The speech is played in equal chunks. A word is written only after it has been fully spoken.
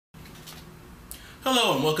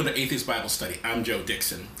Hello and welcome to Atheist Bible Study. I'm Joe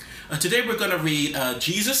Dixon. Today we're going to read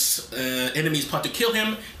Jesus, enemies plot to kill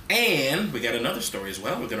him, and we got another story as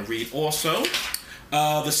well. We're going to read also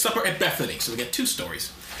the supper at Bethany. So we got two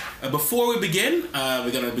stories. Before we begin,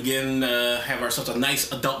 we're going to have ourselves a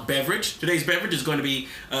nice adult beverage. Today's beverage is going to be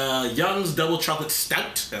Young's Double Chocolate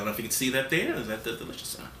Stout. I don't know if you can see that there. Is that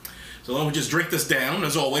delicious? So long we just drink this down,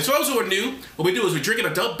 as always. For those who are new, what we do is we drink an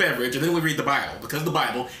adult beverage and then we read the Bible, because the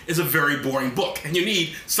Bible is a very boring book, and you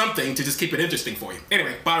need something to just keep it interesting for you.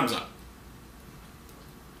 Anyway, bottoms up.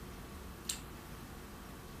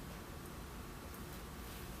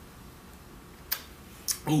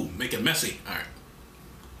 Ooh, make it messy. All right.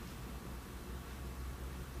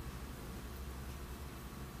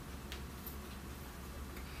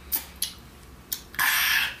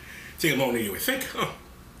 Take a moment than you would think. Huh.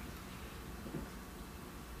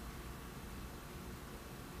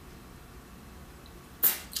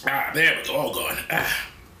 There we go, all gone.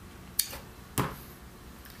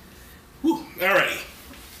 Whew, alrighty.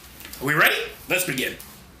 Are we ready? Let's begin.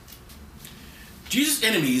 Jesus'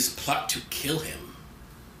 enemies plot to kill him.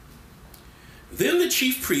 Then the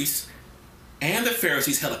chief priests and the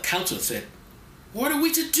Pharisees held a council and said, "What are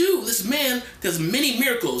we to do? This man does many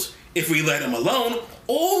miracles. If we let him alone,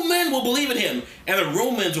 all men will believe in him, and the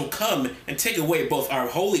Romans will come and take away both our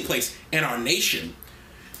holy place and our nation."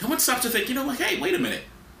 No one stops to think, hey, wait a minute.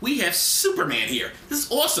 We have Superman here. This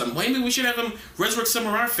is awesome. Maybe we should have him resurrect some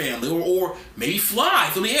of our family, or maybe fly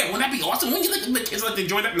through the air. Wouldn't that be awesome? Wouldn't you like the kids like to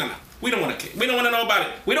enjoy that? No. We don't want to. We don't want to know about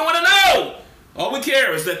it. We don't want to know. All we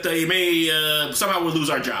care is that they may somehow we'll lose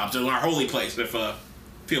our jobs in our holy place if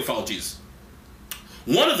people follow Jesus.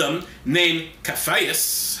 One of them, named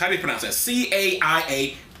Caiaphas, how do you pronounce that? C-A-I-A-P-H-A-S.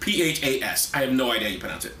 I have no idea how you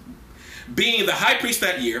pronounce it. Being the high priest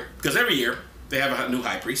that year, because every year they have a new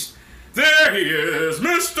high priest. "There he is,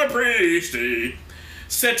 Mr. Priesty,"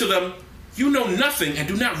 said to them, "You know nothing and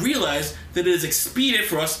do not realize that it is expedient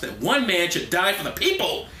for us that one man should die for the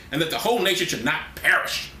people and that the whole nation should not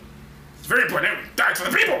perish. It's very important that we die for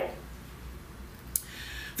the people."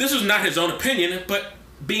 This was not his own opinion, but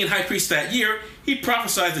being high priest that year, he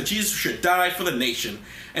prophesied that Jesus should die for the nation,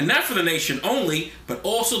 and not for the nation only, but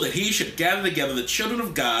also that he should gather together the children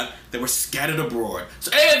of God that were scattered abroad.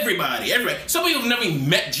 So everybody, some people have never even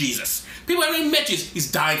met Jesus. People haven't even met Jesus.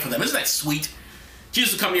 He's dying for them. Isn't that sweet?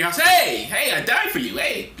 Jesus will come to your house. Hey, I died for you.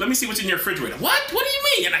 Hey, let me see what's in your refrigerator. What? What do you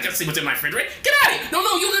mean? You're not going to see what's in my refrigerator? Get out of here. No,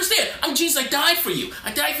 you don't understand. I'm Jesus. I died for you.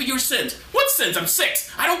 I died for your sins. What sins? I'm 6.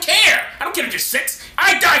 I don't care. I don't care if you're 6.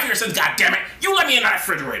 I died for your sins, goddammit. You let me in that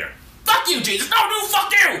refrigerator. Fuck you, Jesus. No,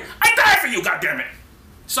 fuck you. I died for you, goddammit.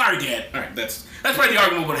 Sorry, Dad. All right, that's why the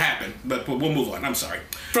argument would happen, but we'll move on. I'm sorry.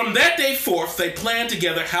 From that day forth, they planned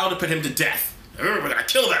together how to put him to death. We're going to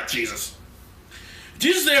kill that Jesus.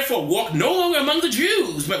 Jesus therefore walked no longer among the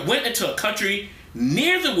Jews, but went into a country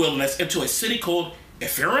near the wilderness, into a city called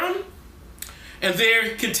Ephraim, and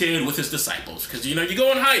there continued with his disciples. Because, you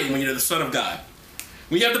go in hiding when you're the Son of God.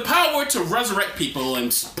 When you have the power to resurrect people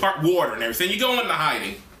and part water and everything, you go into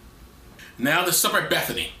hiding. Now the supper at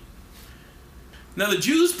Bethany. Now the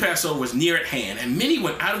Jews' Passover was near at hand, and many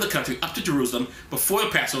went out of the country up to Jerusalem before the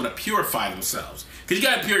Passover to purify themselves. Because you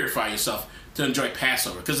got to purify yourself to enjoy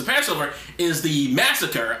Passover. Because the Passover is the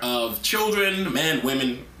massacre of children, men,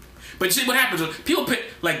 women. But you see what happens is people put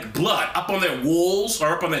blood up on their walls or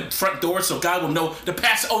up on their front doors so God will know to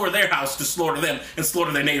pass over their house to slaughter them and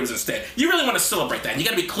slaughter their neighbors instead. You really want to celebrate that. And you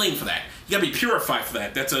got to be clean for that. You got to be purified for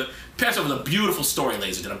that. Passover is a beautiful story,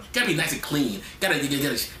 ladies and gentlemen. Got to be nice and clean. Got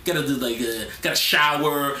to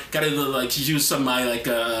shower. Got to use some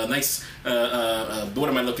nice what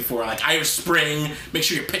am I looking for? Like Irish Spring. Make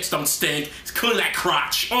sure your pits don't stink. Clean that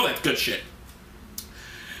crotch. All that good shit.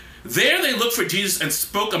 There they looked for Jesus and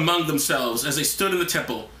spoke among themselves as they stood in the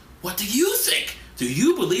temple. "What do you think? Do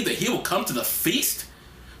you believe that he will come to the feast?"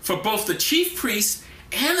 For both the chief priests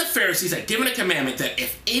and the Pharisees had given a commandment that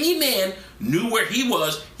if any man knew where he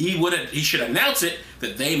was, he should announce it,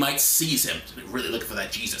 that they might seize him. So they're really looking for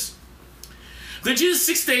that Jesus. Then Jesus,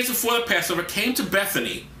 6 days before the Passover, came to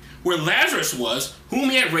Bethany, where Lazarus was,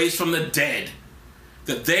 whom he had raised from the dead.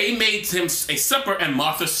 That they made him a supper, and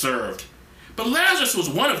Martha served. But Lazarus was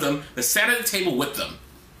one of them that sat at the table with them.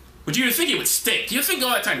 But you would think he would stink. You think all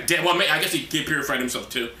that time dead. Well, I guess he purified himself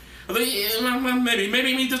too. Maybe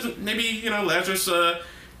he doesn't. Maybe Lazarus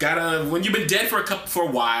when you've been dead for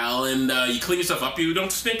a while and you clean yourself up, you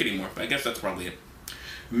don't stink anymore. I guess that's probably it.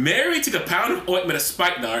 Mary took a pound of ointment of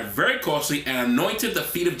spikenard, very costly, and anointed the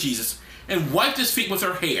feet of Jesus, and wiped his feet with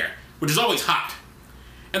her hair, which is always hot.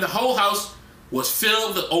 And the whole house was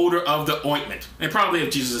filled with the odor of the ointment, and probably of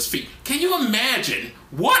Jesus' feet. Can you imagine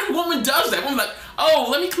what woman does that? Woman like, oh,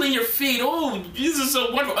 let me clean your feet. Oh, Jesus is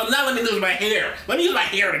so wonderful. Oh, now let me use my hair. Let me use my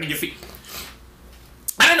hair to clean your feet.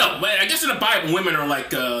 I don't know. I guess in the Bible, women are like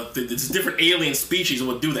this different alien species that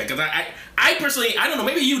would do that. Because I personally, I don't know.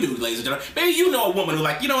 Maybe you do, ladies and gentlemen. Maybe you know a woman who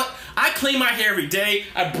like, you know what? I clean my hair every day.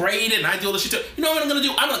 I braid it and I do all this shit too. You know what I'm gonna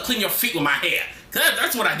do? I'm gonna clean your feet with my hair.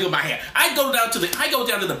 That's what I do with my hair. I go down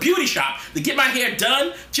to the beauty shop to get my hair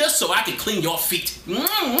done just so I can clean your feet.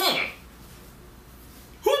 Mm-hmm.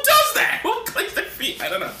 Who does that? Who cleans their feet? I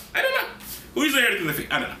don't know. Who's there to clean their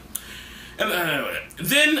feet? I don't know. And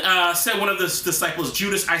then said one of the disciples,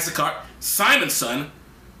 Judas Iscariot, Simon's son,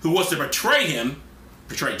 who was to betray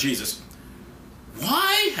Jesus.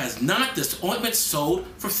 Why has not this ointment sold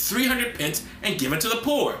for 300 pence and given to the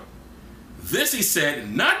poor? This he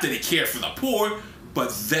said, not that he cared for the poor, but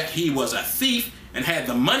that he was a thief and had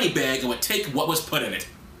the money bag and would take what was put in it.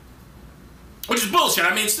 Which is bullshit.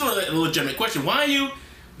 I mean, it's still a legitimate question. Why are you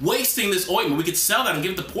wasting this ointment? We could sell that and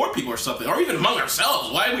give it to poor people or something, or even among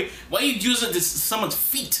ourselves. Why are you using this someone's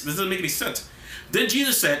feet? This doesn't make any sense. Then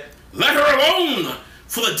Jesus said, let her alone.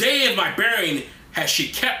 For the day of my burying has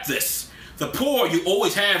she kept this. The poor you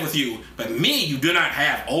always have with you, but me you do not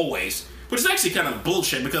have always. Which is actually kind of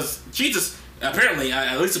bullshit, because Jesus, apparently,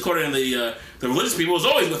 at least according to the religious people, is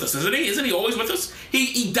always with us, isn't he? Isn't he always with us?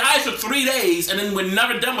 He dies for 3 days, and then we're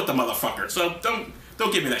never done with the motherfucker. So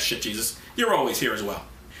don't give me that shit, Jesus. You're always here as well.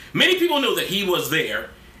 Many people knew that he was there,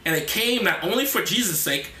 and they came not only for Jesus'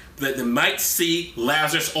 sake, but that they might see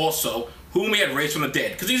Lazarus also, whom he had raised from the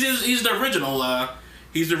dead. Because he's the original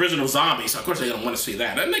zombie, so of course they don't want to see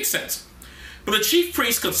that. That makes sense. But the chief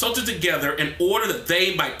priests consulted together in order that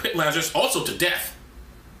they might put Lazarus also to death.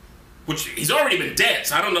 Which, he's already been dead,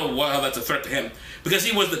 so I don't know how that's a threat to him. Because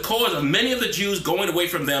he was the cause of many of the Jews going away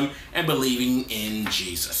from them and believing in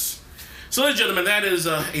Jesus. So, ladies and gentlemen, that is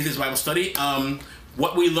Atheist Bible Study.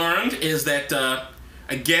 What we learned is that,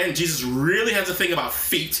 again, Jesus really has a thing about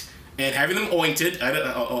feet and having them anointed,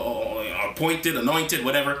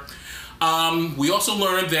 whatever. We also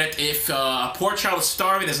learned that if a poor child is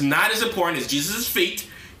starving, it's not as important as Jesus' feet.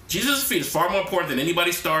 Jesus' feet is far more important than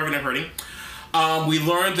anybody starving or hurting. We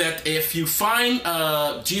learned that if you find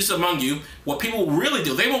Jesus among you, what people really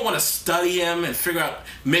do, they won't want to study him and figure out,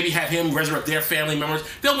 maybe have him resurrect their family members.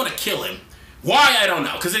 They'll want to kill him. Why? I don't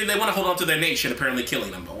know. Because they want to hold on to their nation, apparently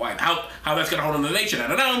killing them. But why? How that's going to hold on to the nation, I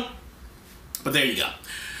don't know. But there you go.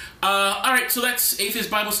 All right, so that's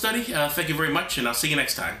Atheist Bible Study. Thank you very much, and I'll see you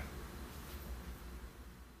next time.